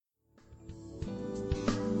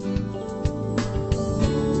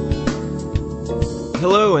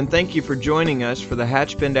Hello, and thank you for joining us for the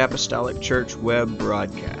Hatchbend Apostolic Church web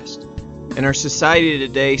broadcast. In our society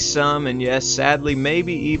today, some, and yes, sadly,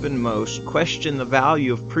 maybe even most, question the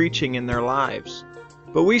value of preaching in their lives.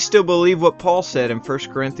 But we still believe what Paul said in 1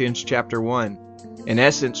 Corinthians chapter 1. In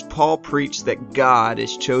essence, Paul preached that God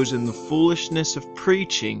has chosen the foolishness of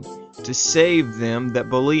preaching to save them that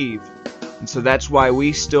believe. And so that's why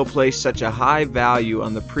we still place such a high value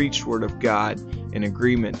on the preached word of God in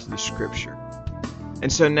agreement to the Scripture.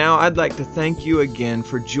 And so now I'd like to thank you again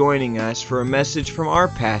for joining us for a message from our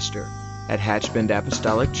pastor at Hatchbend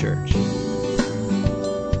Apostolic Church. This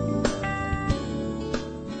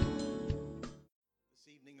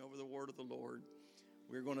evening over the Word of the Lord,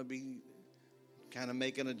 we're going to be kind of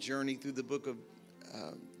making a journey through the book of,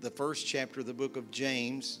 the first chapter of the book of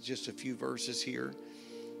James, just a few verses here.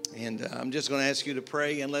 And I'm just going to ask you to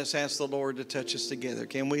pray and let's ask the Lord to touch us together.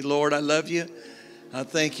 Can we? Lord, I love you. I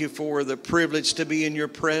thank you for the privilege to be in your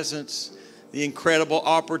presence, the incredible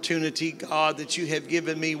opportunity, God, that you have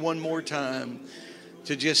given me one more time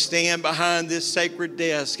to just stand behind this sacred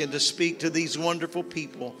desk and to speak to these wonderful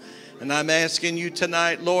people. And I'm asking you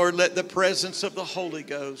tonight, Lord, let the presence of the Holy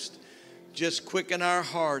Ghost just quicken our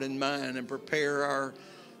heart and mind and prepare our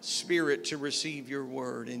spirit to receive your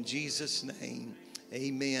word. In Jesus' name,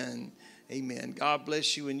 amen. Amen. God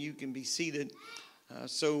bless you, and you can be seated.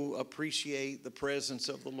 So appreciate the presence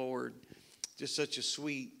of the Lord. Just such a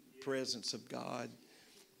sweet presence of God.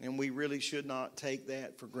 And we really should not take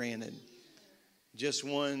that for granted. Just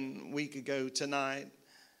 1 week ago tonight,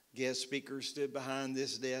 guest speaker stood behind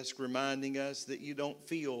this desk reminding us that you don't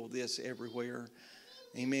feel this everywhere.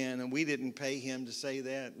 Amen. And we didn't pay him to say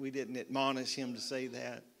that. We didn't admonish him to say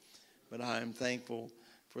that. But I am thankful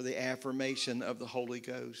for the affirmation of the Holy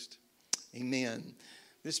Ghost. Amen.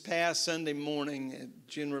 This past Sunday morning,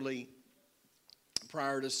 generally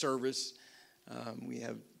prior to service, we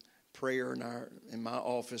have prayer in my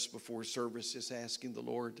office before service, just asking the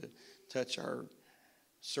Lord to touch our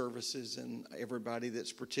services and everybody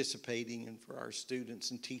that's participating, and for our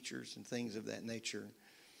students and teachers and things of that nature.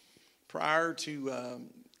 Prior to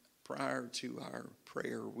our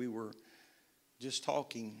prayer, we were just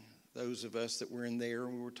talking, those of us that were in there,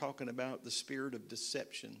 and we were talking about the spirit of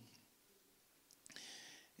deception.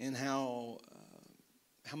 And how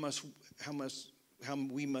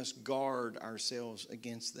we must guard ourselves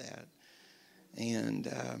against that.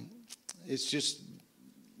 And it's just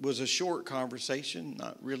was a short conversation,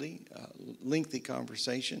 not really a lengthy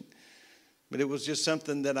conversation, but it was just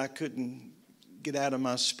something that I couldn't get out of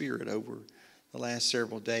my spirit over the last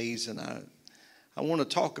several days. And I want to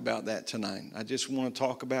talk about that tonight. I just want to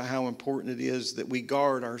talk about how important it is that we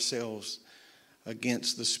guard ourselves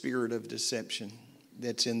against the spirit of deception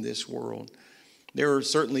that's in this world. There are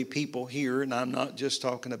certainly people here, and I'm not just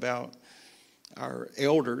talking about our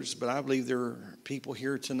elders, but I believe there are people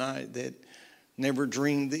here tonight that never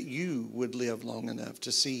dreamed that you would live long enough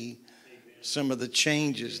to see some of the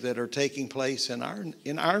changes that are taking place in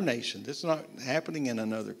our nation. This is not happening in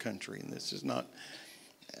another country, and this is not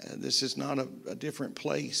a different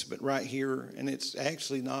place, but right here, and it's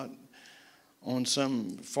actually not on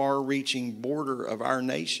some far-reaching border of our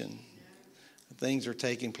nation. Things are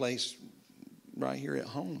taking place right here at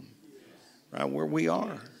home, right where we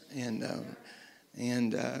are. And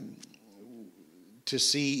to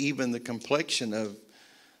see even the complexion of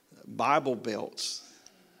Bible belts,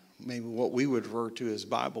 maybe what we would refer to as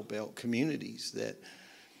Bible Belt communities that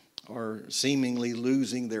are seemingly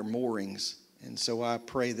losing their moorings. And so I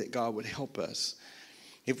pray that God would help us.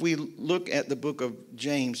 If we look at the book of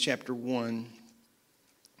James chapter 1,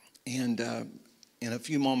 and in a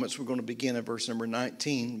few moments, we're going to begin at verse number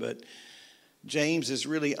 19. But James is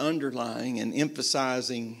really underlying and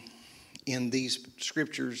emphasizing in these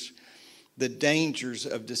scriptures the dangers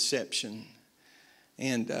of deception.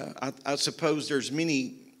 And I suppose there's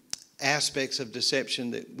many aspects of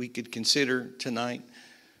deception that we could consider tonight.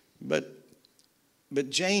 But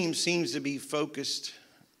James seems to be focused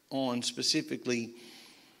on specifically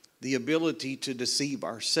the ability to deceive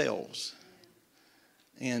ourselves.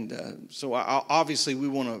 And so obviously we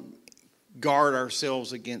want to guard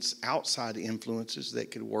ourselves against outside influences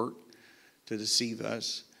that could work to deceive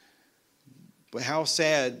us. But how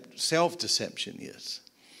sad self-deception is.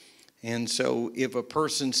 And so if a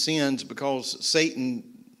person sins because Satan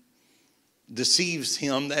deceives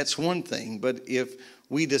him, that's one thing. But if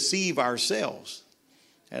we deceive ourselves,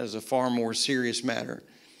 that is a far more serious matter.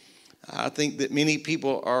 I think that many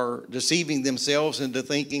people are deceiving themselves into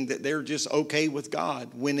thinking that they're just okay with God,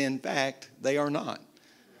 when in fact they are not.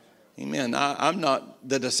 Amen. I'm not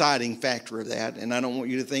the deciding factor of that, and I don't want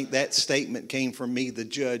you to think that statement came from me, the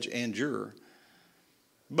judge and juror.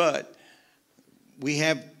 But we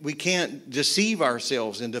can't deceive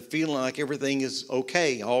ourselves into feeling like everything is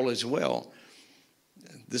okay, all is well.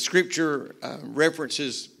 The scripture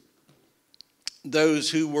references those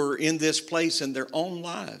who were in this place in their own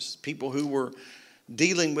lives, people who were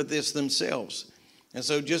dealing with this themselves. And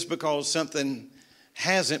so just because something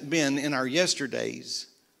hasn't been in our yesterdays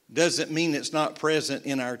doesn't mean it's not present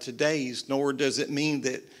in our todays, nor does it mean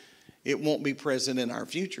that it won't be present in our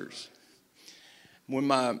futures. When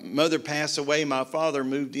my mother passed away, my father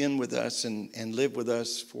moved in with us and lived with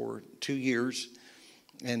us for 2 years,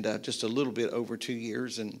 and just a little bit over 2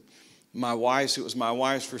 years. And it was my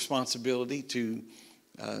wife's responsibility to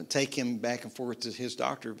take him back and forth to his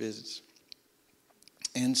doctor visits.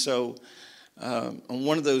 And so on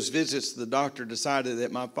one of those visits, the doctor decided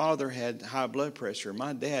that my father had high blood pressure.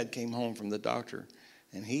 My dad came home from the doctor,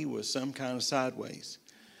 and he was some kind of sideways.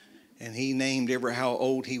 And he named how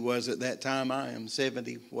old he was at that time. I am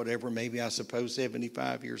 70, whatever, maybe I suppose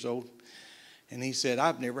 75 years old. And he said,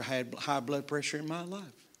 I've never had high blood pressure in my life.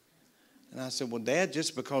 And I said, well, Dad,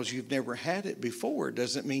 just because you've never had it before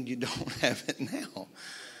doesn't mean you don't have it now.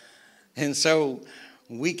 And so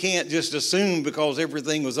we can't just assume because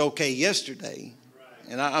everything was okay yesterday.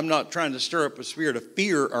 And I'm not trying to stir up a spirit of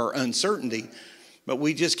fear or uncertainty, but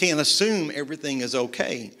we just can't assume everything is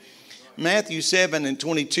okay. Matthew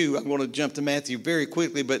 7:22, I'm going to jump to Matthew very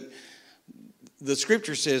quickly, but the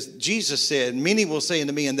scripture says, Jesus said, many will say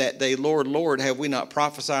unto me in that day, Lord, Lord, have we not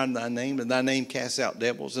prophesied in thy name, and thy name cast out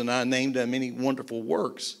devils, and thy name done many wonderful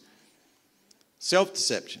works?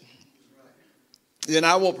 Self-deception. Then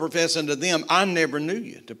I will profess unto them, I never knew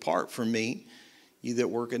you. Depart from me, ye that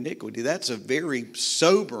work iniquity. That's a very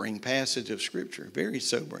sobering passage of scripture, very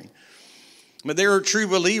sobering. But there are true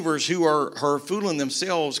believers who are fooling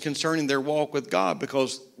themselves concerning their walk with God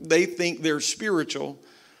because they think they're spiritual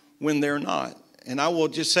when they're not. And I will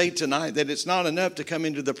just say tonight that it's not enough to come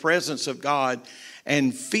into the presence of God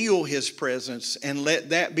and feel his presence and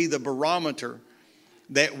let that be the barometer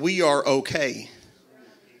that we are okay.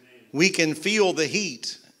 We can feel the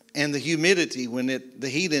heat and the humidity when the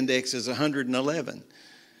heat index is 111.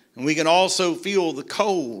 And we can also feel the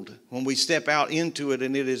cold when we step out into it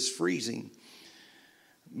and it is freezing.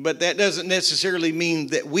 But that doesn't necessarily mean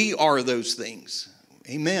that we are those things.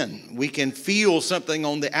 Amen. We can feel something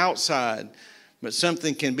on the outside, but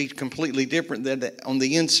something can be completely different than on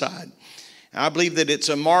the inside. I believe that it's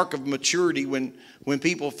a mark of maturity when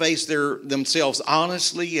people face themselves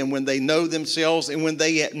honestly and when they know themselves and when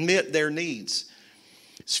they admit their needs.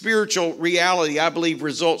 Spiritual reality, I believe,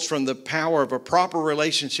 results from the power of a proper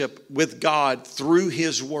relationship with God through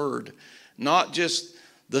his word, not just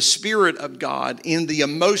the Spirit of God in the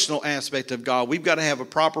emotional aspect of God. We've got to have a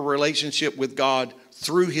proper relationship with God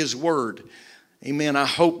through his word. Amen. I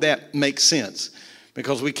hope that makes sense,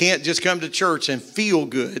 because we can't just come to church and feel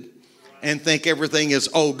good and think everything is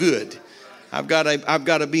good. I've got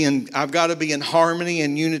to be in harmony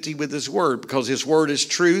and unity with his word, because his word is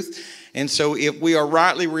truth. And so if we are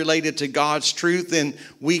rightly related to God's truth, then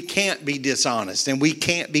we can't be dishonest and we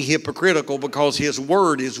can't be hypocritical, because his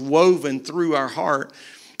word is woven through our heart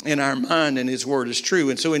and our mind, and his word is true.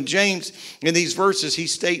 And so in James, in these verses, he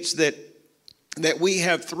states that we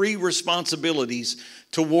have 3 responsibilities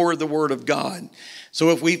toward the word of God. So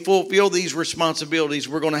if we fulfill these responsibilities,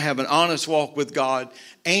 we're going to have an honest walk with God,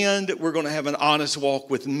 and we're going to have an honest walk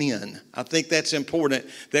with men. I think that's important,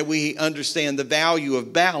 that we understand the value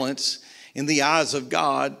of balance in the eyes of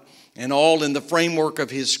God, and all in the framework of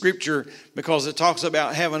his scripture, because it talks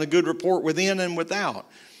about having a good report within and without.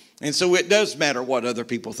 And so it does matter what other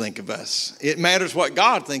people think of us. It matters what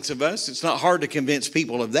God thinks of us. It's not hard to convince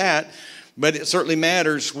people of that, but it certainly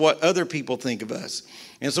matters what other people think of us.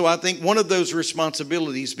 And so I think one of those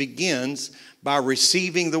responsibilities begins by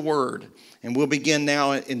receiving the word. And we'll begin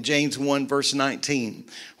now in James 1, verse 19.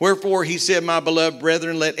 Wherefore he said, my beloved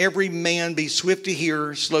brethren, let every man be swift to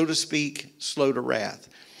hear, slow to speak, slow to wrath.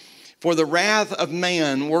 For the wrath of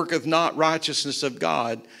man worketh not righteousness of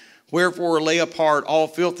God. Wherefore lay apart all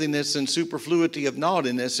filthiness and superfluity of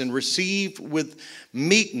naughtiness, and receive with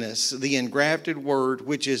meekness the engrafted word,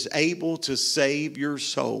 which is able to save your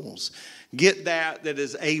souls. Get that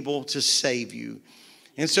is able to save you.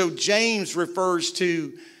 And so James refers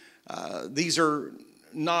to, these are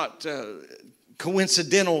not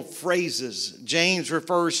coincidental phrases. James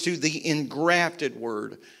refers to the engrafted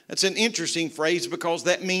word. That's an interesting phrase, because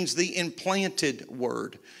that means the implanted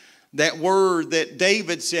word. That word that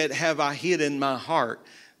David said, have I hid in my heart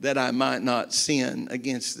that I might not sin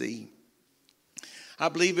against thee. I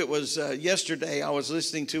believe it was yesterday I was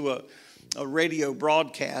listening to a radio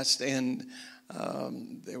broadcast, and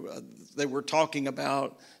They were talking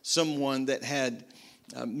about someone that had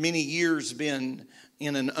many years been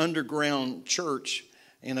in an underground church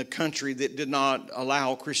in a country that did not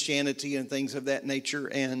allow Christianity and things of that nature.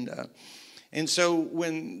 And so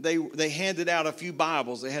when they handed out a few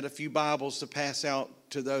Bibles, they had a few Bibles to pass out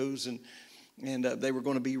to those, and they were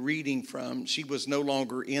going to be reading from. She was no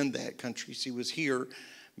longer in that country. She was here,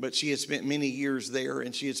 but she had spent many years there,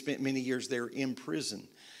 and she had spent many years there in prison.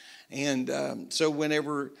 And so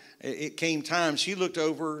whenever it came time, she looked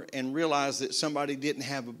over and realized that somebody didn't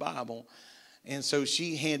have a Bible. And so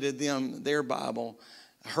she handed them their Bible,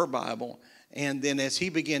 her Bible. And then as he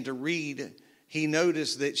began to read, he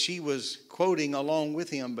noticed that she was quoting along with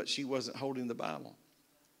him, but she wasn't holding the Bible.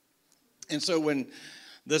 And so when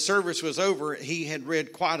the service was over, he had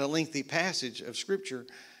read quite a lengthy passage of Scripture,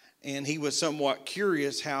 and he was somewhat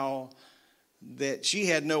curious how that she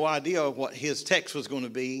had no idea of what his text was going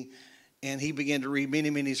to be. And he began to read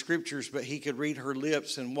many, many scriptures, but he could read her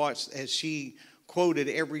lips and watch as she quoted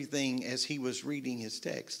everything as he was reading his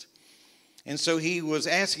text. And so he was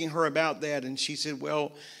asking her about that, and she said,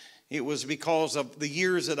 well, it was because of the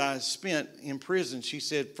years that I spent in prison. She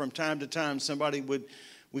said from time to time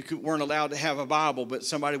we weren't allowed to have a Bible, but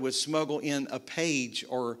somebody would smuggle in a page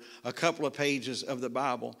or a couple of pages of the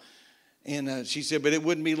Bible. And she said, but it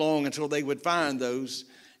wouldn't be long until they would find those,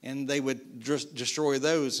 and they would destroy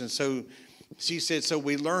those. And so she said, so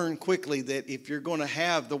we learned quickly that if you're going to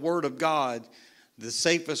have the Word of God, the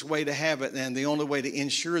safest way to have it and the only way to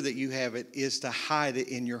ensure that you have it is to hide it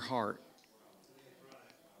in your heart.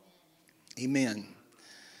 Amen.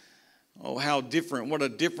 Oh, how different. What a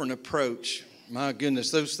different approach. My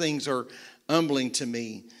goodness, those things are humbling to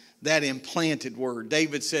me. That implanted word.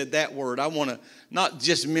 David said that word, I want to not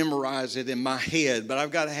just memorize it in my head, but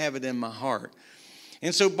I've got to have it in my heart.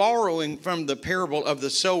 And so borrowing from the parable of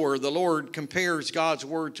the sower, the Lord compares God's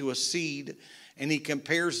word to a seed, and he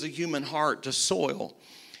compares the human heart to soil.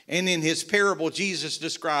 And in his parable, Jesus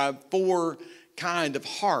described four kinds of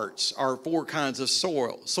hearts, or four kinds of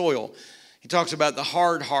soil. He talks about the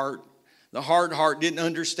hard heart. The hard heart didn't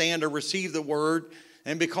understand or receive the word,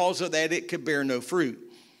 and because of that, it could bear no fruit.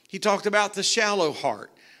 He talked about the shallow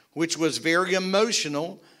heart, which was very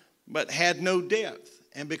emotional, but had no depth.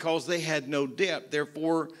 And because they had no depth,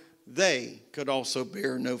 therefore, they could also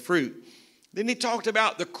bear no fruit. Then he talked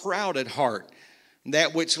about the crowded heart,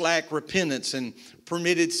 that which lacked repentance and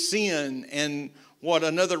permitted sin, and what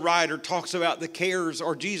another writer talks about the cares,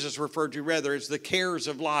 or Jesus referred to rather, as the cares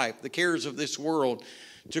of life, the cares of this world,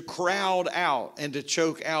 to crowd out and to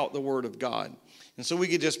choke out the word of God. And so we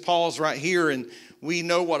could just pause right here, and we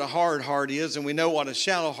know what a hard heart is, and we know what a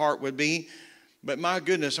shallow heart would be. But my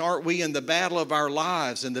goodness, aren't we in the battle of our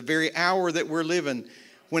lives in the very hour that we're living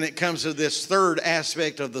when it comes to this third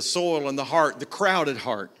aspect of the soil and the heart, the crowded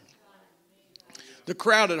heart? The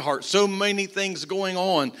crowded heart. So many things going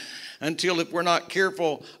on until, if we're not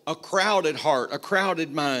careful, a crowded heart, a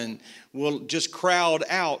crowded mind will just crowd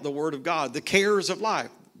out the word of God. The cares of life.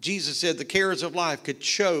 Jesus said the cares of life could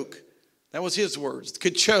choke, that was his words,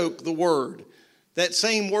 could choke the word. That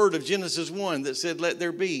same word of Genesis 1 that said, let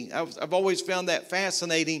there be. I've always found that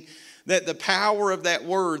fascinating, that the power of that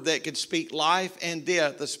word that could speak life and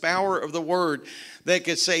death, the power of the word that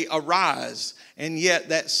could say arise, and yet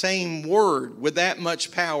that same word with that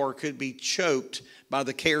much power could be choked by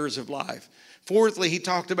the cares of life. Fourthly, he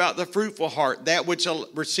talked about the fruitful heart, that which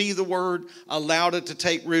received the word, allowed it to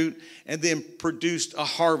take root, and then produced a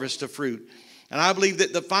harvest of fruit. And I believe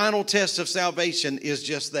that the final test of salvation is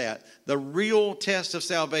just that. The real test of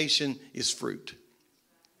salvation is fruit.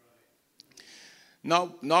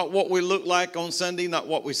 Not what we look like on Sunday, not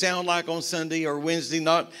what we sound like on Sunday or Wednesday,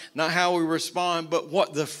 not how we respond, but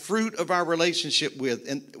what the fruit of our relationship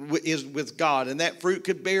is with God. And that fruit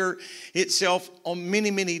could bear itself on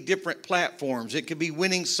many, many different platforms. It could be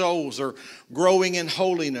winning souls, or growing in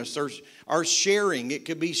holiness, or sharing. It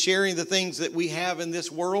could be sharing the things that we have in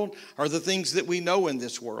this world, or the things that we know in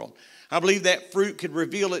this world. I believe that fruit could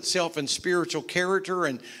reveal itself in spiritual character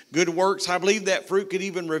and good works. I believe that fruit could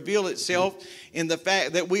even reveal itself in the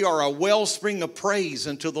fact that we are a wellspring of praise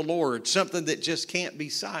unto the Lord, something that just can't be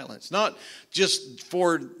silenced. Not just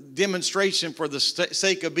for demonstration for the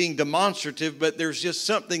sake of being demonstrative, but there's just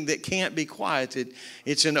something that can't be quieted.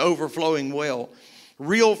 It's an overflowing well.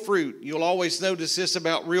 Real fruit, you'll always notice this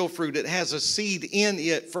about real fruit. It has a seed in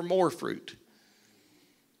it for more fruit.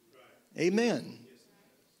 Amen.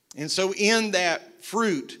 And so in that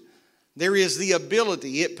fruit, there is the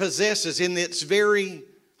ability, it possesses in its very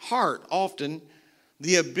heart often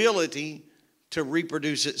the ability to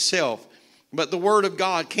reproduce itself. But the Word of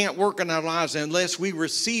God can't work in our lives unless we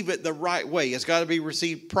receive it the right way. It's got to be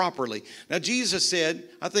received properly. Now, Jesus said,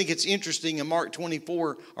 I think it's interesting in Mark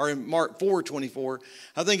 24, or in Mark 4:24,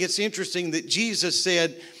 I think it's interesting that Jesus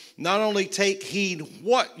said, not only take heed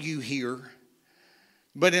what you hear,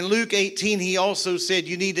 but in Luke 18, he also said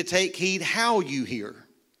you need to take heed how you hear.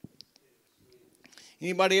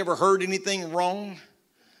 Anybody ever heard anything wrong?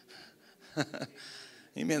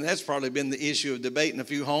 Amen. That's probably been the issue of debate in a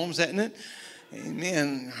few homes, hasn't it?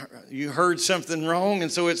 Amen. You heard something wrong,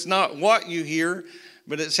 and so it's not what you hear,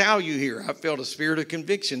 but it's how you hear. I felt a spirit of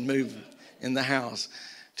conviction move in the house.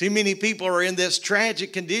 Too many people are in this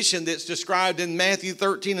tragic condition that's described in Matthew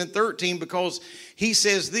 13:13 because he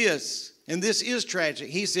says this, and this is tragic.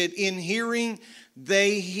 He said, in hearing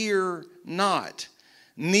they hear not,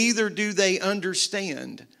 neither do they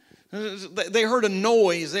understand. They heard a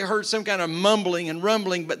noise, they heard some kind of mumbling and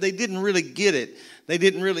rumbling, but they didn't really get it. They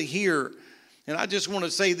didn't really hear. And I just want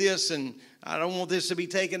to say this, and I don't want this to be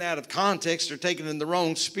taken out of context or taken in the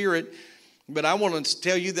wrong spirit, but I want to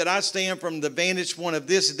tell you that I stand from the vantage point of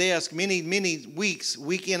this desk many, many weeks,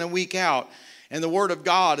 week in and week out, and the Word of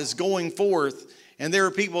God is going forth, and there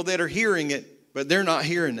are people that are hearing it, but they're not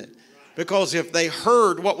hearing it. Because if they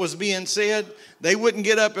heard what was being said, they wouldn't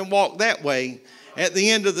get up and walk that way. At the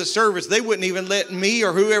end of the service, they wouldn't even let me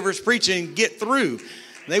or whoever's preaching get through.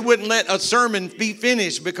 They wouldn't let a sermon be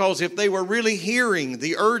finished, because if they were really hearing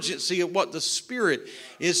the urgency of what the Spirit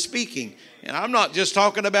is speaking, and I'm not just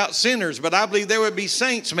talking about sinners, but I believe there would be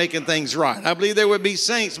saints making things right. I believe there would be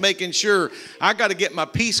saints making sure I got to get my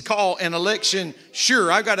peace call and election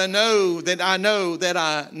sure. I got to know that I know that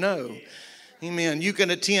I know. Amen. You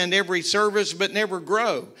can attend every service but never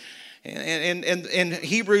grow. And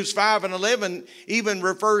Hebrews 5:11 even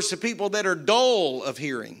refers to people that are dull of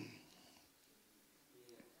hearing.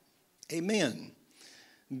 Amen.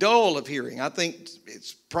 Dull of hearing. I think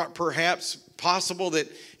it's perhaps possible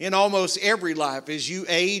that in almost every life, as you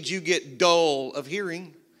age, you get dull of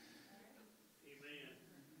hearing.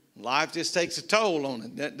 Amen. Life just takes a toll on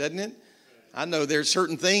it, doesn't it? I know there's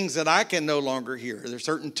certain things that I can no longer hear. There's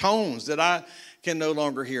certain tones that I can no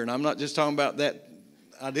longer hear. And I'm not just talking about that.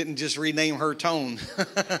 I didn't just rename her tone.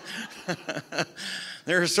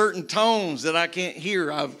 There are certain tones that I can't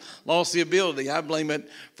hear. I've lost the ability. I blame it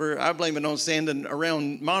on standing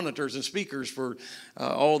around monitors and speakers for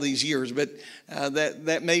all these years. But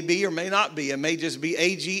that may be or may not be. It may just be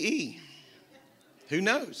AGE. Who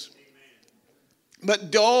knows?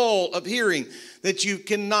 But dull of hearing, that you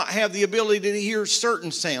cannot have the ability to hear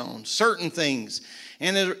certain sounds, certain things.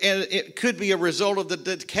 And it could be a result of the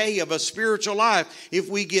decay of a spiritual life if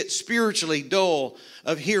we get spiritually dull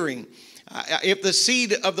of hearing. If the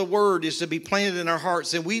seed of the word is to be planted in our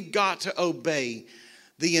hearts, then we've got to obey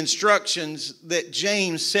the instructions that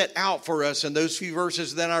James set out for us in those few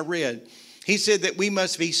verses that I read. He said that we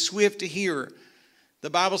must be swift to hear. The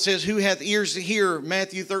Bible says, who hath ears to hear?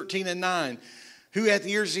 Matthew 13:9. Who hath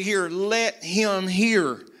ears to hear? Let him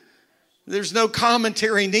hear. There's no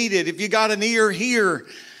commentary needed. If you got an ear, hear.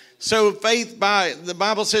 So the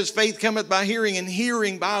Bible says faith cometh by hearing, and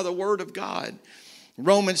hearing by the word of God.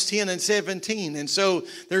 Romans 10:17. And so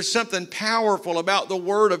there's something powerful about the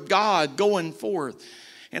word of God going forth.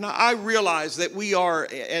 And I realize that we are,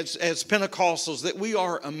 as Pentecostals, that we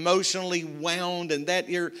are emotionally wound, and that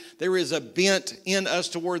there is a bent in us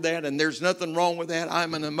toward that, and there's nothing wrong with that.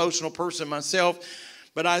 I'm an emotional person myself.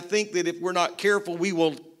 But I think that if we're not careful, we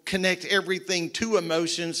will connect everything to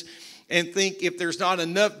emotions and think if there's not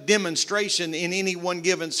enough demonstration in any one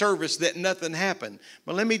given service that nothing happened.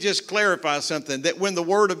 But let me just clarify something, that when the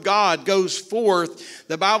word of God goes forth,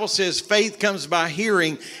 the Bible says faith comes by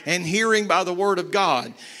hearing, and hearing by the word of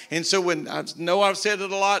God. And so when I know I've said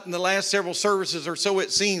it a lot in the last several services, or so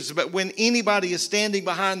it seems, but when anybody is standing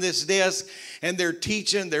behind this desk and they're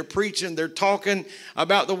teaching, they're preaching, they're talking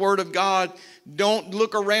about the word of God, don't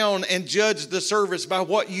look around and judge the service by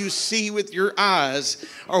what you see with your eyes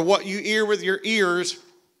or what you hear with your ears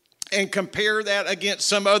and compare that against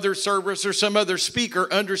some other service or some other speaker.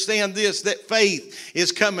 Understand this, that faith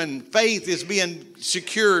is coming. Faith is being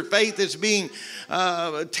secured. Faith is being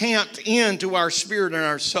tamped into our spirit and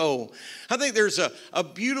our soul. I think there's a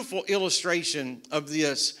beautiful illustration of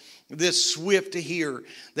this swift to hear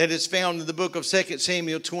that is found in the book of 2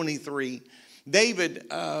 Samuel 23. David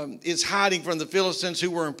is hiding from the Philistines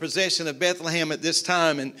who were in possession of Bethlehem at this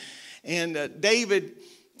time. And David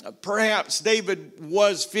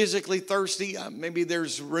was physically thirsty. Maybe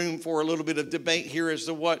there's room for a little bit of debate here as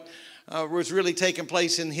to what was really taking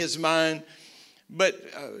place in his mind. But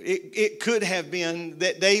it could have been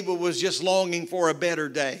that David was just longing for a better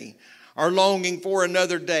day, or longing for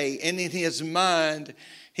another day. And in his mind,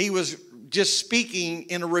 he was just speaking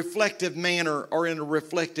in a reflective manner or in a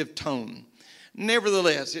reflective tone.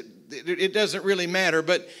 Nevertheless, it doesn't really matter.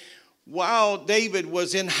 But while David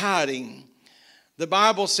was in hiding, the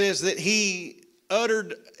Bible says that he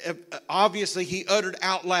uttered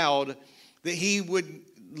out loud that he would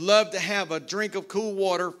love to have a drink of cool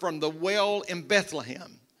water from the well in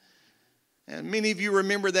Bethlehem. And many of you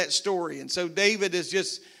remember that story. And so David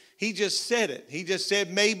he just said it. He just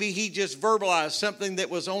said maybe he just verbalized something that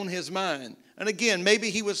was on his mind. And again, maybe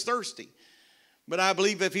he was thirsty. But I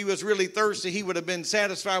believe if he was really thirsty, he would have been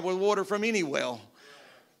satisfied with water from any well.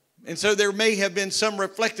 And so there may have been some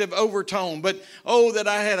reflective overtone. But, oh, that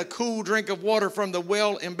I had a cool drink of water from the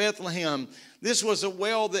well in Bethlehem. This was a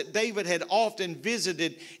well that David had often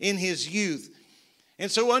visited in his youth.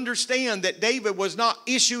 And so understand that David was not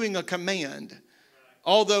issuing a command,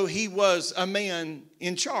 although he was a man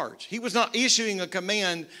in charge. He was not issuing a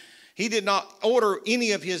command. He did not order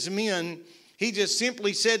any of his men. He just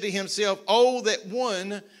simply said to himself, oh, that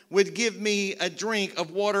one would give me a drink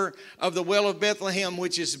of water of the well of Bethlehem,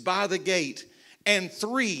 which is by the gate. And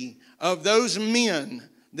 3 of those men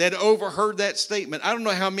that overheard that statement, I don't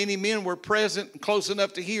know how many men were present close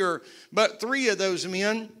enough to hear, but 3 of those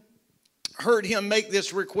men heard him make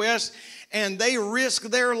this request, and they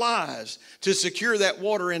risked their lives to secure that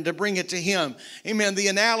water and to bring it to him. Amen. The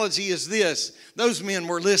analogy is this. Those men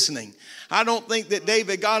were listening. I don't think that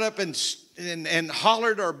David got up and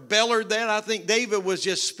hollered or bellowed that. I think David was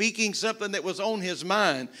just speaking something that was on his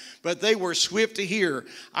mind, but they were swift to hear.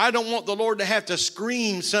 I don't want the Lord to have to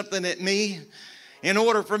scream something at me in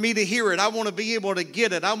order for me to hear it. I want to be able to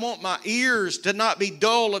get it. I want my ears to not be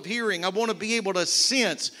dull of hearing. I want to be able to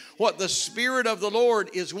sense what the Spirit of the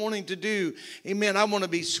Lord is wanting to do. Amen. I want to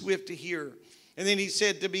be swift to hear. And then he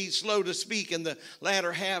said to be slow to speak in the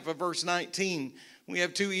latter half of verse 19. We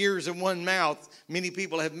have 2 ears and 1 mouth. Many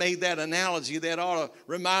people have made that analogy. That ought to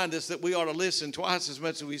remind us that we ought to listen twice as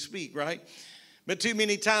much as we speak, right? But too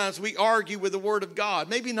many times we argue with the Word of God.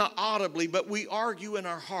 Maybe not audibly, but we argue in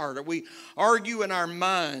our heart, or we argue in our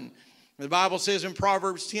mind. The Bible says in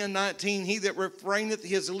Proverbs 10:19, he that refraineth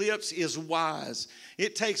his lips is wise.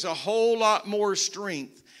 It takes a whole lot more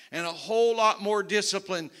strength and a whole lot more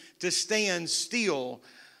discipline to stand still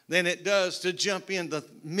than it does to jump in the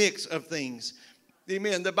mix of things.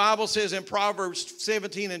 Amen. The Bible says in Proverbs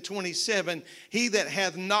 17:27, he that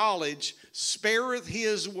hath knowledge spareth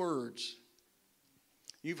his words.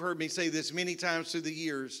 You've heard me say this many times through the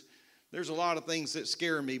years. There's a lot of things that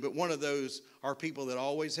scare me, but one of those are people that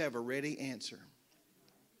always have a ready answer.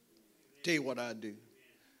 Tell you what I'd do.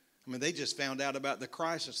 I mean, they just found out about the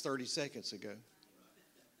crisis 30 seconds ago.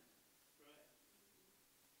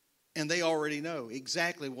 And they already know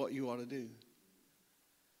exactly what you ought to do.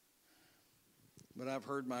 But I've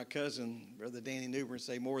heard my cousin, Brother Danny Newbern,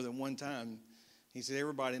 say more than one time, he said,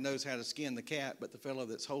 everybody knows how to skin the cat, but the fellow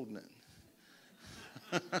that's holding it.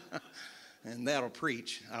 And that'll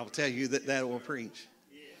preach. I'll tell you that will preach.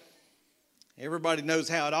 Everybody knows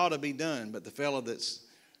how it ought to be done, but the fellow that's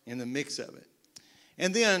in the mix of it.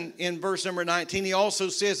 And then in verse number 19, he also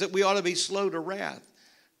says that we ought to be slow to wrath.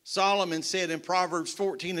 Solomon said in Proverbs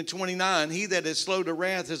 14:29, he that is slow to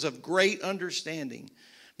wrath is of great understanding,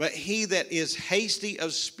 but he that is hasty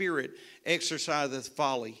of spirit exerciseth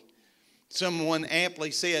folly. Someone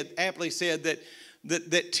aptly said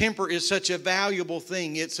that temper is such a valuable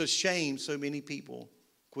thing. It's a shame so many people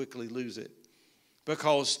quickly lose it.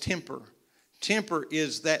 Because temper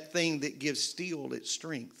is that thing that gives steel its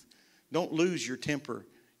strength. Don't lose your temper.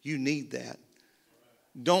 You need that.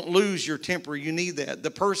 Don't lose your temper. You need that.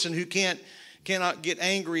 The person who cannot get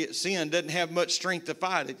angry at sin doesn't have much strength to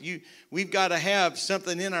fight it. We've got to have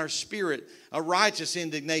something in our spirit, a righteous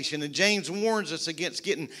indignation. And James warns us against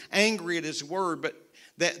getting angry at his word, but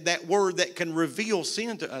that word that can reveal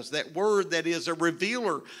sin to us, that word that is a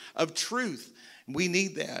revealer of truth. We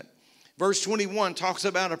need that. Verse 21 talks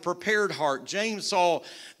about a prepared heart. James saw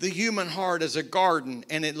the human heart as a garden,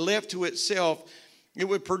 and it left to itself, it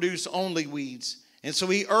would produce only weeds. And so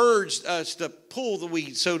he urged us to pull the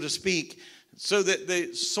weeds, so to speak, so that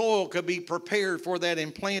the soil could be prepared for that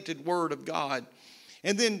implanted word of God.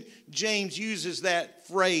 And then James uses that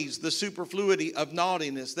phrase, the superfluity of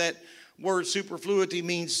naughtiness. That word superfluity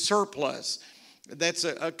means surplus. That's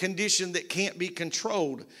a condition that can't be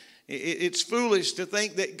controlled. It's foolish to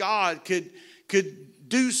think that God could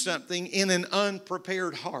do something in an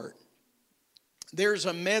unprepared heart. There's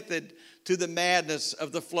a method to the madness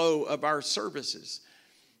of the flow of our services.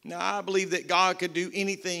 Now, I believe that God could do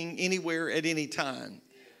anything, anywhere, at any time.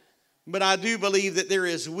 But I do believe that there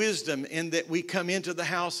is wisdom in that we come into the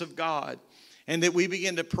house of God and that we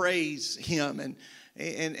begin to praise Him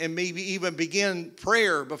and maybe even begin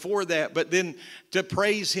prayer before that, but then to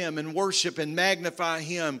praise Him and worship and magnify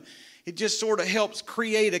Him. It just sort of helps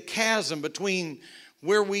create a chasm between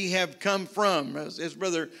where we have come from. As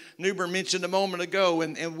Brother Newber mentioned a moment ago,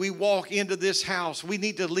 and we walk into this house, we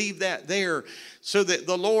need to leave that there so that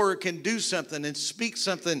the Lord can do something and speak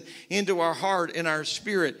something into our heart and our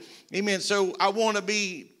spirit. Amen. So I want to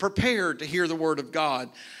be prepared to hear the word of God.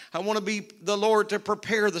 I want to be the Lord to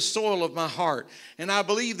prepare the soil of my heart. And I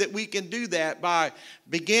believe that we can do that by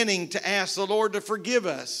beginning to ask the Lord to forgive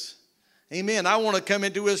us. Amen. I want to come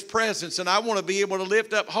into His presence and I want to be able to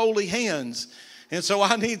lift up holy hands. And so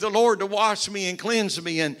I need the Lord to wash me and cleanse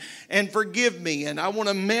me and forgive me. And I want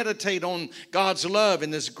to meditate on God's love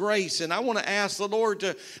and His grace. And I want to ask the Lord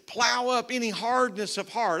to plow up any hardness of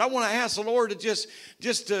heart. I want to ask the Lord to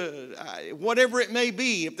just whatever it may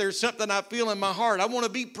be, if there's something I feel in my heart, I want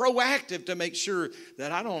to be proactive to make sure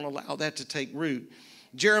that I don't allow that to take root.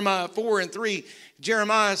 Jeremiah 4:3,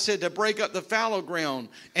 Jeremiah said to break up the fallow ground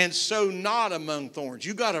and sow not among thorns.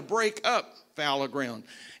 You got to break up fallow ground.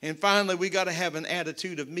 And finally, we got to have an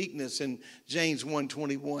attitude of meekness in James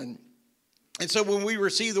 1:21. And so when we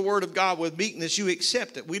receive the word of God with meekness, you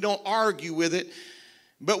accept it. We don't argue with it,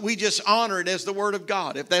 but we just honor it as the word of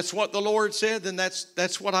God. If that's what the Lord said, then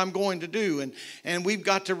that's what I'm going to do. And we've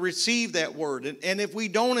got to receive that word. And if we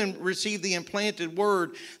don't receive the implanted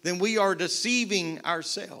word, then we are deceiving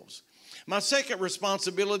ourselves. My second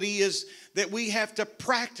responsibility is that we have to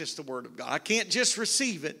practice the word of God. I can't just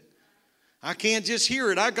receive it. I can't just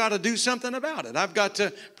hear it. I've got to do something about it. I've got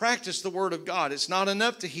to practice the word of God. It's not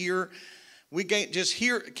enough to hear. We can't just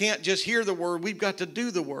hear the word. We've got to do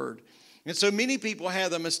the word. And so many people have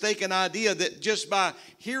the mistaken idea that just by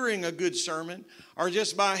hearing a good sermon or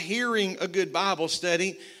just by hearing a good Bible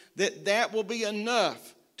study, that will be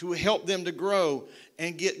enough to help them to grow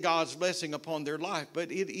and get God's blessing upon their life.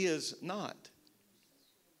 But it is not.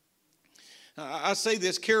 I say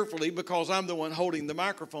this carefully because I'm the one holding the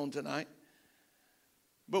microphone tonight.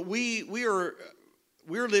 But we're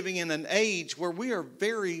living in an age where we are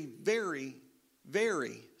very, very,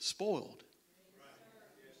 very spoiled.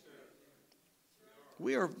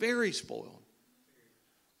 We are very spoiled.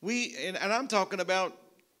 And I'm talking about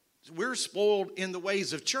we're spoiled in the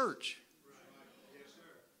ways of church.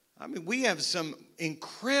 I mean, we have some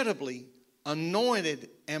incredibly anointed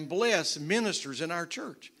and blessed ministers in our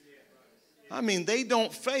church. I mean, they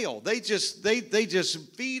don't fail. They just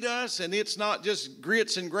feed us, and it's not just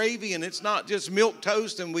grits and gravy, and it's not just milk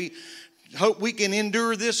toast, and we hope we can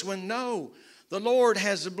endure this one. No, the Lord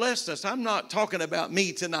has blessed us. I'm not talking about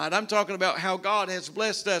me tonight. I'm talking about how God has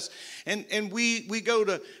blessed us. And we go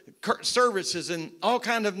to services and all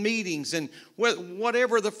kind of meetings and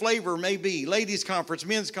whatever the flavor may be, ladies' conference,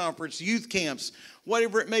 men's conference, youth camps,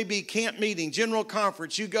 whatever it may be, camp meeting, general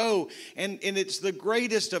conference, you go and it's the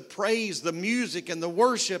greatest of praise, the music and the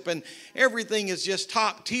worship and everything is just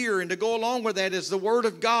top tier. And to go along with that is the word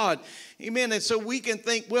of God. Amen. And so we can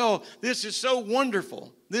think, well, this is so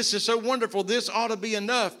wonderful. This is so wonderful. This ought to be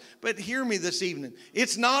enough. But hear me this evening.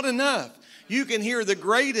 It's not enough. You can hear the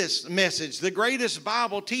greatest message, the greatest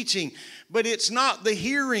Bible teaching, but it's not the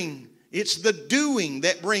hearing. It's the doing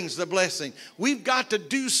that brings the blessing. We've got to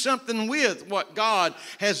do something with what God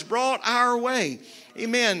has brought our way.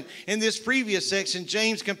 Amen. In this previous section,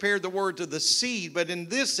 James compared the word to the seed, but in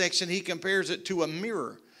this section, he compares it to a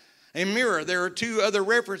mirror. A mirror. There are two other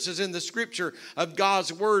references in the scripture of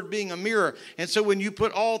God's word being a mirror. And so when you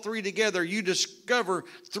put all three together, you discover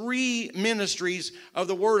three ministries of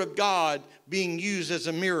the word of God being used as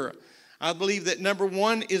a mirror. I believe that number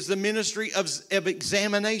one is the ministry of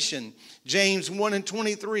examination. James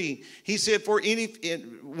 1:23. He said, for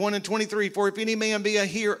if any man be a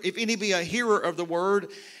hearer of the word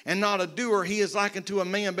and not a doer, he is likened to a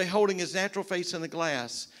man beholding his natural face in the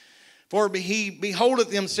glass. For he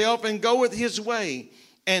beholdeth himself and goeth his way,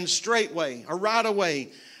 and straightway, or right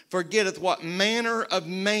away, forgetteth what manner of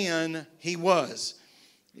man he was.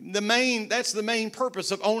 That's the main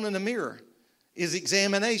purpose of owning a mirror, is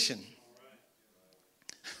examination.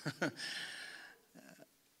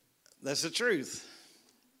 That's the truth.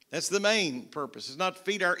 That's the main purpose. It's not to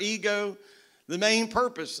feed our ego. The main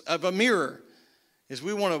purpose of a mirror is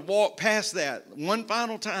we want to walk past that one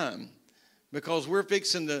final time. Because we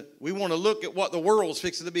want to look at what the world's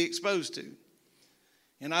fixing to be exposed to.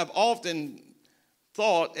 And I've often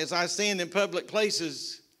thought, as I stand in public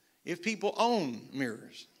places, if people own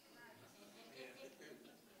mirrors.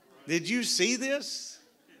 Did you see this?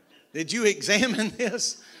 Did you examine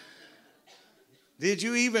this? Did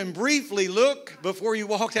you even briefly look before you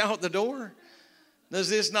walked out the door?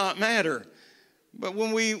 Does this not matter? But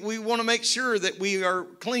when we want to make sure that we are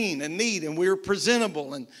clean and neat and we're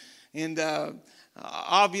presentable. And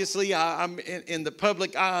obviously I'm in the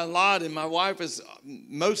public eye a lot, and my wife is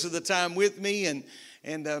most of the time with me.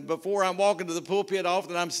 And before I'm walking to the pulpit,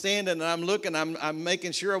 often I'm standing and I'm looking. I'm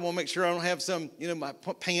making sure. I want to make sure I don't have some, my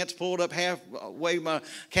pants pulled up halfway, my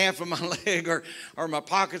calf of my leg, or my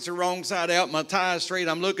pockets are wrong side out, my tie is straight.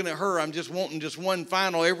 I'm looking at her. I'm just wanting just one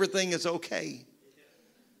final. Everything is okay.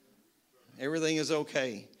 Everything is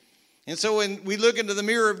okay. And so when we look into the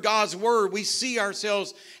mirror of God's Word, we see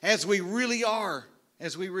ourselves as we really are.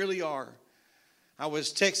 As we really are. I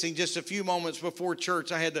was texting just a few moments before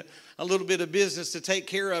church. I had a little bit of business to take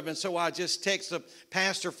care of, and so I just texted a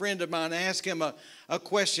pastor friend of mine, asked him a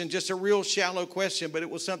question, just a real shallow question, but it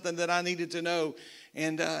was something that I needed to know.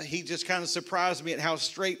 And he just kind of surprised me at how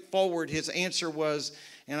straightforward his answer was.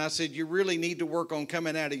 And I said, you really need to work on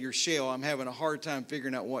coming out of your shell. I'm having a hard time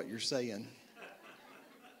figuring out what you're saying.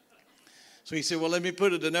 So he said, well, let me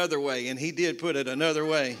put it another way. And he did put it another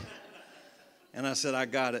way. And I said, I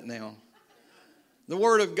got it now. The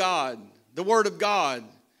Word of God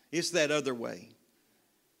is that other way.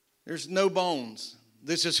 There's no bones.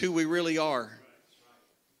 This is who we really are.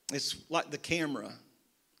 It's like the camera.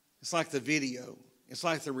 It's like the video. It's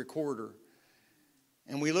like the recorder.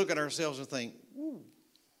 And we look at ourselves and think, whoa,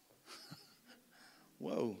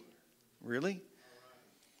 whoa, really?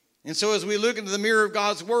 And so as we look into the mirror of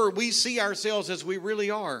God's Word, we see ourselves as we really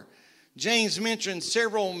are. James mentioned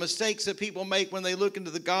several mistakes that people make when they look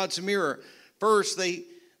into the God's mirror. First, they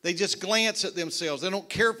just glance at themselves. They don't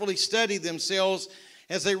carefully study themselves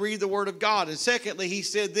as they read the Word of God. And secondly, he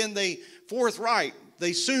said, then they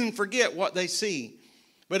soon forget what they see.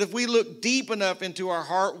 But if we look deep enough into our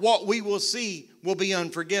heart, what we will see will be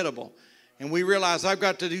unforgettable. And we realize I've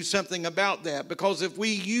got to do something about that, because if we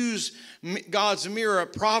use God's mirror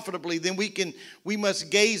profitably, then we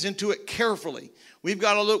must gaze into it carefully. We've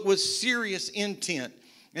got to look with serious intent.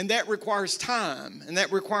 And that requires time, and that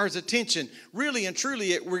requires attention. Really and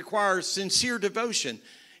truly, it requires sincere devotion.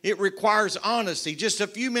 It requires honesty. Just a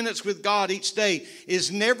few minutes with God each day is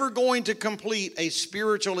never going to complete a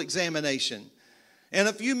spiritual examination. And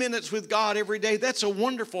a few minutes with God every day, that's a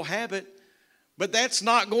wonderful habit, but that's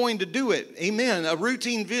not going to do it. Amen. A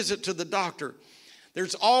routine visit to the doctor.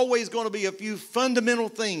 There's always going to be a few fundamental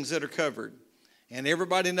things that are covered. And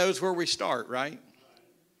everybody knows where we start, right?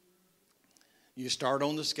 You start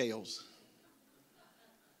on the scales.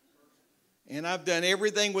 And I've done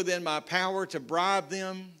everything within my power to bribe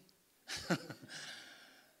them.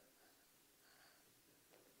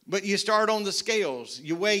 But you start on the scales.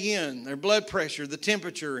 You weigh in their blood pressure, the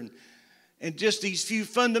temperature, and just these few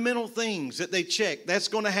fundamental things that they check. That's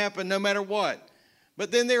going to happen no matter what.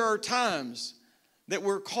 But then there are times that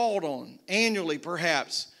we're called on, annually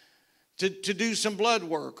perhaps, to do some blood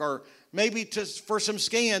work, or maybe for some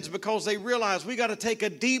scans, because they realize we got to take a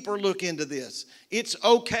deeper look into this. It's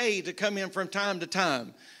okay to come in from time to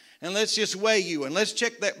time. And let's just weigh you, and let's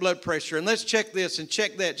check that blood pressure, and let's check this and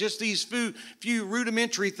check that. Just these few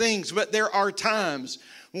rudimentary things. But there are times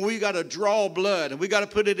when we got to draw blood, and we got to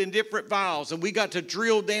put it in different vials, and we got to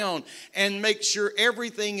drill down and make sure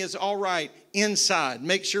everything is all right inside.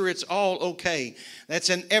 Make sure it's all okay. That's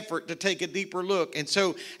an effort to take a deeper look. And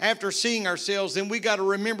so after seeing ourselves, then we got to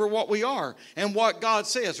remember what we are and what God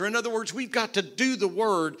says. Or in other words, we've got to do the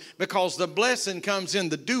Word, because the blessing comes in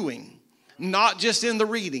the doing. Not just in the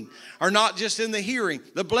reading, or not just in the hearing.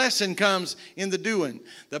 The blessing comes in the doing.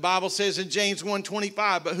 The Bible says in James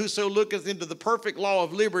 1:25, but whoso looketh into the perfect law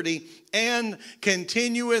of liberty and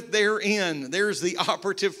continueth therein. There's the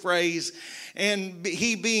operative phrase. And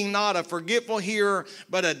he being not a forgetful hearer,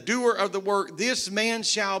 but a doer of the work, this man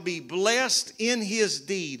shall be blessed in his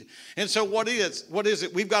deed. And so what is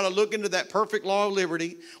it? We've got to look into that perfect law of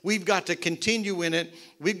liberty. We've got to continue in it.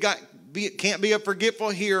 Can't be a forgetful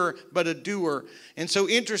hearer, but a doer. And so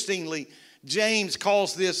interestingly, James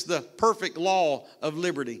calls this the perfect law of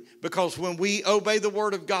liberty, because when we obey the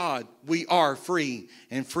Word of God, we are free,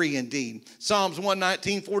 and free indeed. Psalms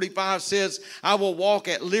 119:45 says, I will walk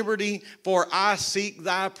at liberty, for I seek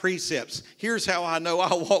thy precepts. Here's how I know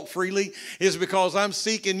I walk freely, is because I'm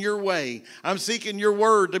seeking your way. I'm seeking your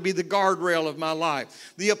Word to be the guardrail of my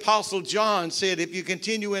life. The Apostle John said, if you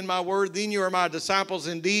continue in my word, then you are my disciples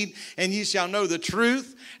indeed, and you shall know the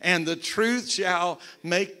truth, and the truth shall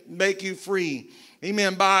make you free.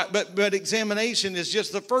 Amen. But examination is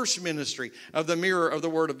just the first ministry of the mirror of the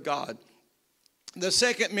Word of God. The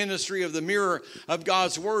second ministry of the mirror of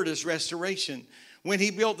God's Word is restoration. When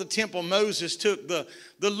he built the temple, Moses took the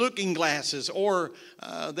looking glasses, or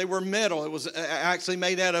they were metal. It was actually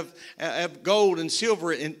made out of gold and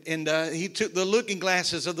silver. And he took the looking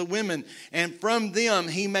glasses of the women, and from them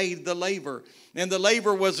he made the laver. And the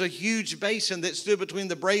laver was a huge basin that stood between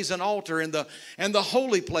the brazen altar and the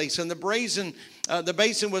holy place. And the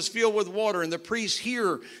basin was filled with water. And the priests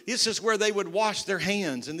here, this is where they would wash their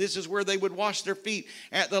hands. And this is where they would wash their feet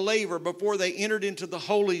at the laver before they entered into the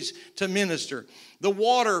holies to minister. The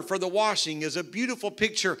water for the washing is a beautiful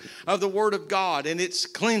picture of the Word of God and its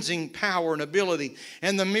cleansing power and ability.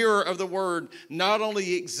 And the mirror of the Word not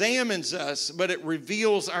only examines us, but it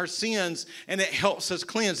reveals our sins and it helps us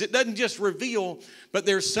cleanse. It doesn't just reveal, but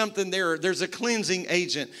there's something there. There's a cleansing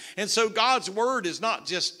agent. And so God's Word is not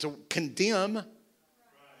just to condemn.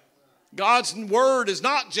 God's Word is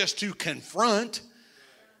not just to confront.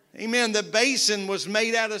 Amen. The basin was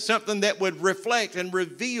made out of something that would reflect and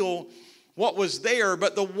reveal what was there,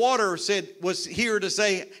 but the water was here to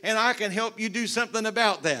say, and I can help you do something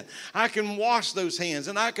about that. I can wash those hands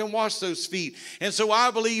and I can wash those feet. And so I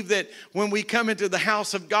believe that when we come into the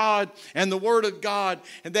house of God and the Word of God,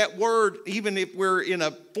 and that Word, even if we're in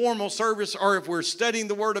a formal service or if we're studying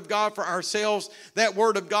the Word of God for ourselves, that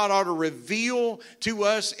Word of God ought to reveal to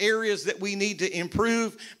us areas that we need to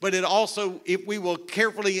improve. But it also, if we will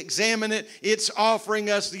carefully examine it, it's offering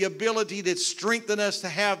us the ability to strengthen us to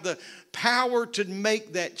have the power to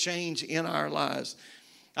make that change in our lives.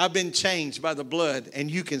 I've been changed by the blood,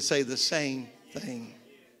 and you can say the same thing.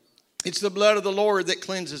 It's the blood of the Lord that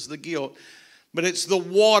cleanses the guilt, but it's the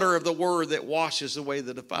water of the Word that washes away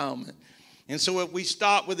the defilement. And so if we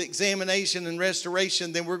stop with examination and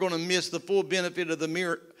restoration, then we're going to miss the full benefit of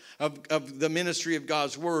the ministry of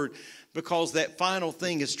God's Word, because that final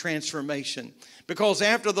thing is transformation. Because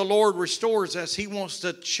after the Lord restores us, He wants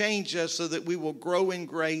to change us so that we will grow in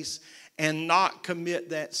grace and not commit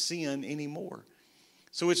that sin anymore.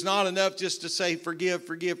 So it's not enough just to say forgive,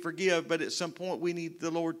 forgive, forgive, but at some point we need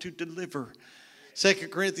the Lord to deliver.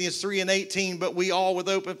 2 Corinthians 3:18, but we all with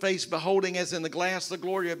open face beholding as in the glass the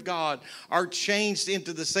glory of God are changed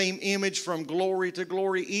into the same image from glory to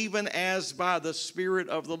glory, even as by the Spirit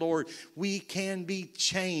of the Lord we can be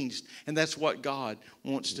changed. And that's what God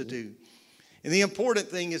wants to do. And the important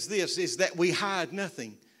thing is this, is that we hide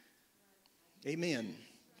nothing. Amen.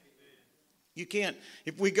 You can't,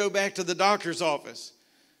 if we go back to the doctor's office,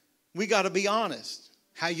 we got to be honest.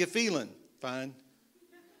 How you feeling? Fine.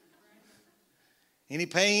 Any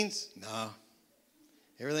pains? No.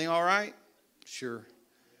 Everything all right? Sure.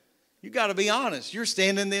 You got to be honest. You're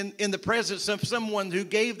standing in the presence of someone who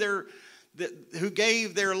gave their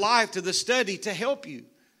life to the study to help you.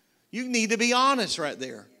 You need to be honest right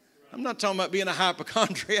there. I'm not talking about being a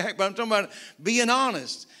hypochondriac, but I'm talking about being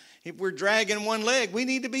honest. If we're dragging one leg, we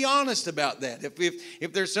need to be honest about that.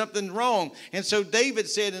 If there's something wrong. And so David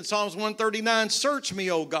said in Psalms 139, search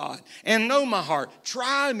me, O God, and know my heart.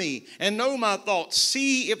 Try me and know my thoughts.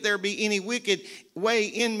 See if there be any wicked way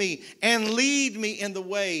in me, and lead me in the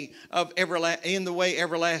way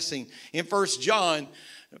everlasting. In 1 John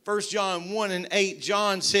 1:8,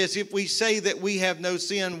 John says, if we say that we have no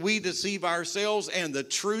sin, we deceive ourselves, and the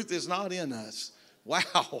truth is not in us.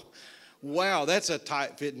 Wow. Wow, that's a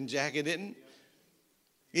tight-fitting jacket, isn't it?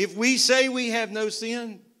 If we say we have no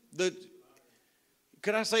sin,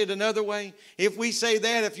 could I say it another way? If we say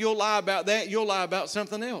that, if you'll lie about that, you'll lie about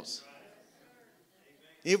something else.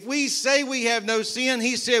 If we say we have no sin,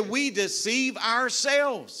 he said we deceive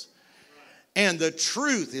ourselves. And the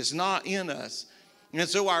truth is not in us. And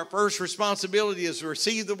so our first responsibility is to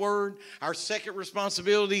receive the Word. Our second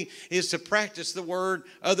responsibility is to practice the Word.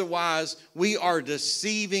 Otherwise, we are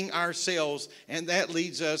deceiving ourselves. And that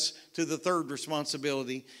leads us to the third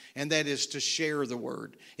responsibility, and that is to share the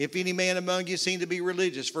Word. If any man among you seem to be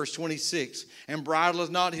religious, verse 26, and bridleth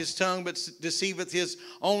not his tongue, but deceiveth his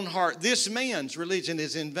own heart, this man's religion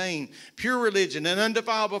is in vain. Pure religion and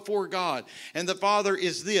undefiled before God. And the Father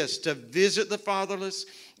is this, to visit the fatherless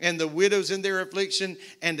and the widows in their affliction,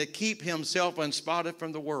 and to keep himself unspotted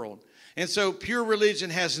from the world. And so pure religion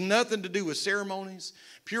has nothing to do with ceremonies.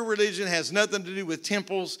 Pure religion has nothing to do with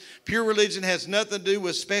temples. Pure religion has nothing to do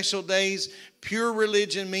with special days. Pure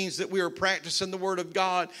religion means that we are practicing the Word of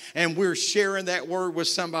God and we're sharing that Word with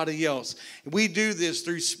somebody else. We do this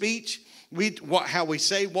through speech. How we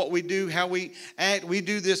say, what we do, how we act. We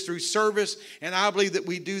do this through service, and I believe that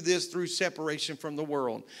we do this through separation from the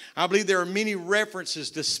world. I believe there are many references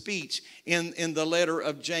to speech in the letter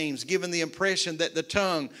of James, giving the impression that the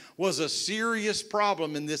tongue was a serious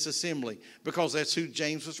problem in this assembly, because that's who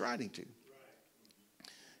James was writing to.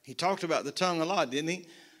 He talked about the tongue a lot, didn't he?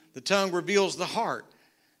 The tongue reveals the heart.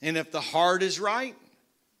 And if the heart is right,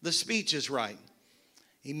 the speech is right.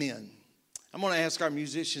 Amen. I'm going to ask our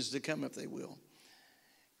musicians to come if they will.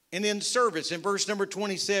 And in service, in verse number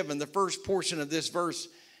 27, the first portion of this verse,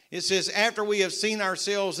 it says, after we have seen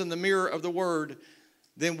ourselves in the mirror of the Word,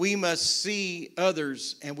 then we must see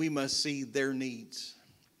others and we must see their needs.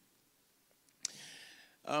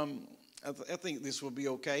 I think this will be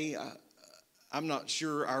okay. I'm not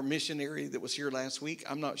sure our missionary that was here last week,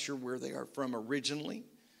 I'm not sure where they are from originally.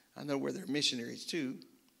 I know where they're missionaries too,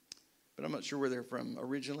 but I'm not sure where they're from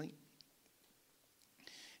originally.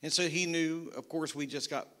 And so he knew, of course, we just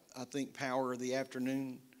got, I think, power of the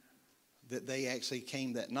afternoon, that they actually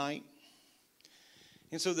came that night.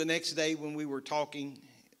 And so the next day when we were talking,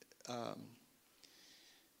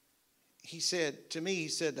 he said to me,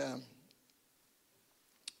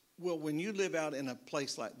 well, when you live out in a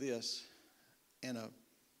place like this and a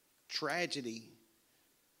tragedy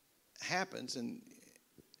happens, and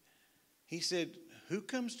he said, who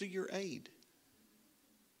comes to your aid?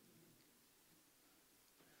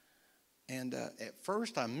 And at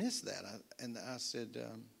first I missed that. I said,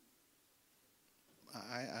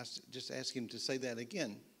 I just asked him to say that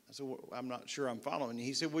again. I said, well, I'm not sure I'm following you.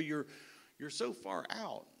 He said, well, you're so far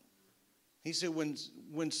out. He said,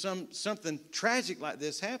 when something tragic like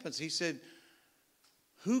this happens, he said,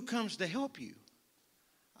 who comes to help you?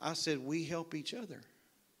 I said, we help each other.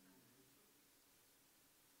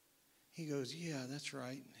 He goes, yeah, that's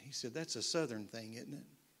right. He said, that's a Southern thing, isn't it?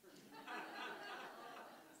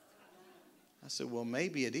 I said, well,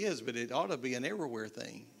 maybe it is, but it ought to be an everywhere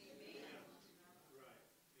thing.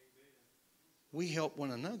 We help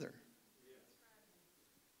one another.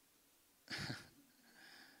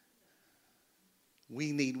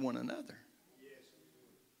 We need one another.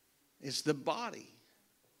 It's the body.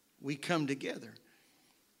 We come together.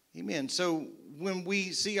 Amen. So when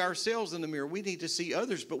we see ourselves in the mirror, we need to see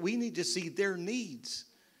others, but we need to see their needs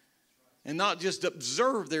and not just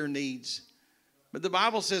observe their needs. But the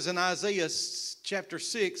Bible says in Isaiah chapter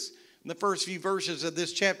 6, in the first few verses of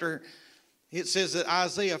this chapter, it says that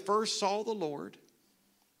Isaiah first saw the Lord.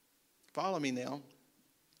 Follow me now.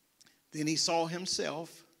 Then he saw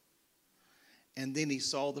himself. And then he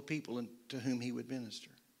saw the people to whom he would minister.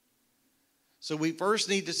 So we first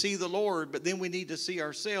need to see the Lord, but then we need to see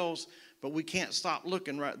ourselves. But we can't stop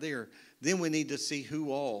looking right there. Then we need to see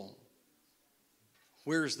who all.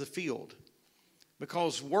 Where's the field?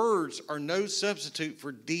 Because words are no substitute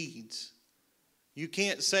for deeds. You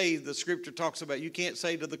can't say, the scripture talks about, you can't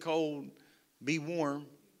say to the cold, be warm.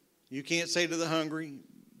 You can't say to the hungry,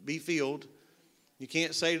 be filled. You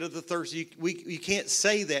can't say to the thirsty, you can't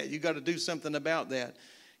say that. You got to do something about that.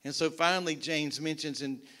 And so finally, James mentions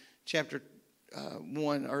in chapter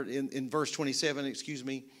 1, or in verse 27,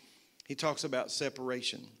 he talks about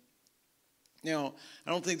separation. Now,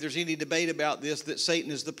 I don't think there's any debate about this, that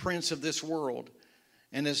Satan is the prince of this world.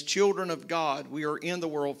 And as children of God, we are in the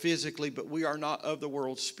world physically, but we are not of the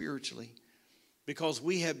world spiritually. Because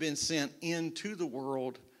we have been sent into the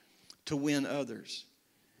world to win others.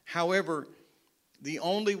 However, the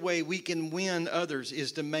only way we can win others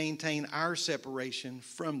is to maintain our separation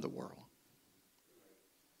from the world.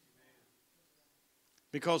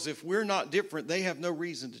 Because if we're not different, they have no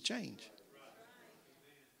reason to change.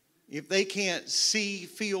 If they can't see,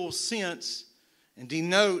 feel, sense, and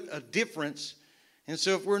denote a difference, and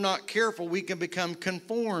so if we're not careful, we can become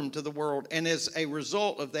conformed to the world. And as a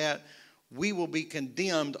result of that, we will be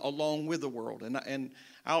condemned along with the world. And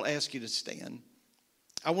I'll ask you to stand.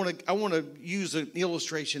 I want to use an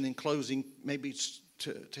illustration in closing, maybe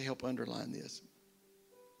to help underline this.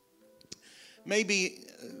 Maybe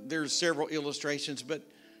there's several illustrations, but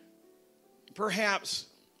perhaps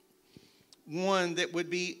one that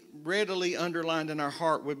would be readily underlined in our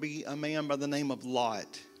heart would be a man by the name of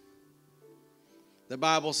Lot. The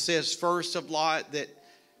Bible says first of Lot that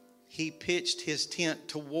he pitched his tent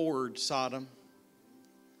toward Sodom.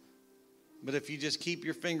 But if you just keep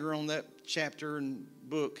your finger on that chapter and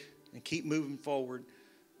book and keep moving forward,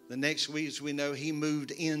 the next week, as we know, he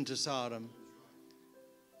moved into Sodom.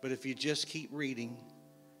 But if you just keep reading,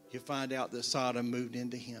 you find out that Sodom moved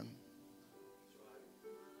into him.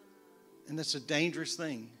 And that's a dangerous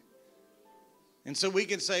thing. And so we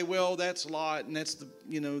can say, well, that's Lot, and that's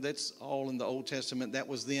that's all in the Old Testament. That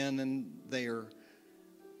was then and there.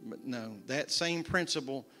 But no, that same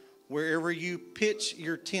principle, wherever you pitch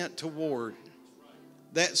your tent toward,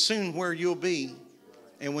 that's soon where you'll be.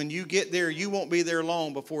 And when you get there, you won't be there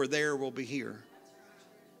long before there will be here.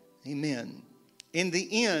 Amen. In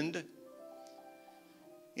the end,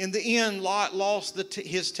 Lot lost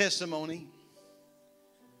his testimony.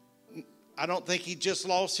 I don't think he just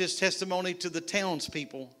lost his testimony to the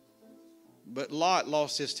townspeople, but Lot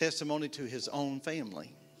lost his testimony to his own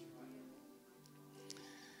family.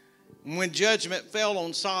 When judgment fell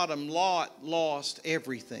on Sodom, Lot lost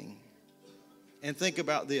everything. And think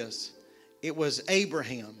about this. It was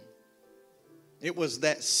Abraham. It was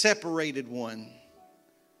that separated one,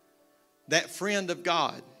 that friend of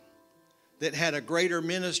God, that had a greater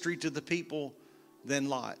ministry to the people than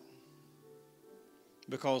Lot.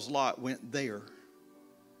 Because Lot went there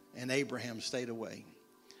and Abraham stayed away.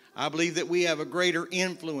 I believe that we have a greater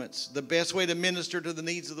influence, the best way to minister to the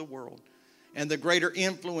needs of the world. And the greater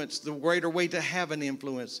influence, the greater way to have an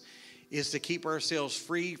influence is to keep ourselves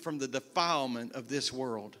free from the defilement of this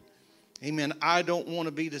world. Amen. I don't want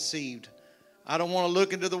to be deceived. I don't want to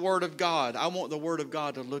look into the Word of God. I want the Word of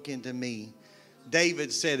God to look into me.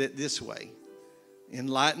 David said it this way: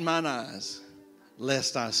 enlighten mine eyes,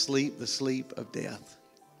 lest I sleep the sleep of death.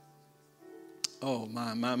 Oh,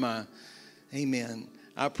 my. Amen.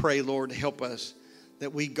 I pray, Lord, help us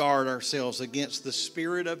that we guard ourselves against the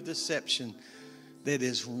spirit of deception that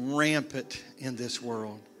is rampant in this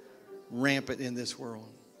world. Rampant in this world.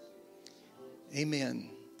 Amen.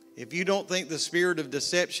 If you don't think the spirit of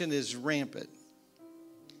deception is rampant,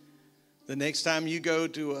 the next time you go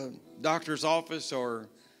to a doctor's office or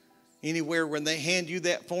anywhere when they hand you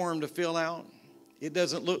that form to fill out, it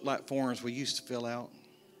doesn't look like forms we used to fill out.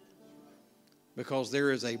 Because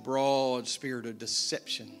there is a broad spirit of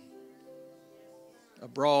deception. A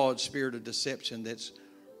broad spirit of deception that's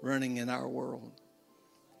running in our world.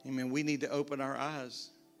 Amen. We need to open our eyes.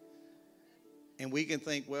 And we can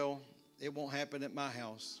think, well, it won't happen at my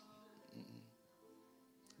house.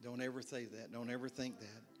 Don't ever say that. Don't ever think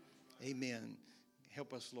that. Amen.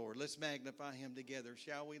 Help us, Lord. Let's magnify Him together,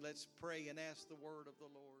 shall we? Let's pray and ask the word of the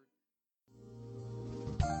Lord.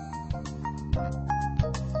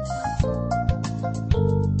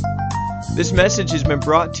 This message has been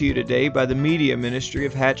brought to you today by the media ministry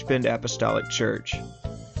of Hatchbend Apostolic Church.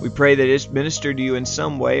 We pray that it's ministered to you in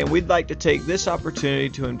some way, and we'd like to take this opportunity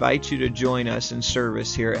to invite you to join us in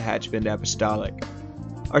service here at Hatchbend Apostolic.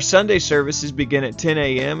 Our Sunday services begin at 10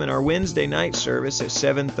 a.m. and our Wednesday night service at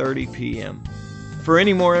 7:30 p.m. For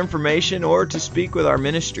any more information or to speak with our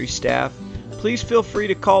ministry staff, please feel free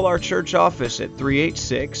to call our church office at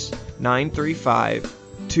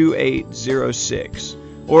 386-935-2806.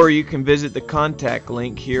 Or you can visit the contact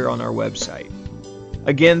link here on our website.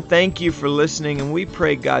 Again, thank you for listening, and we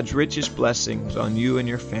pray God's richest blessings on you and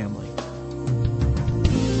your family.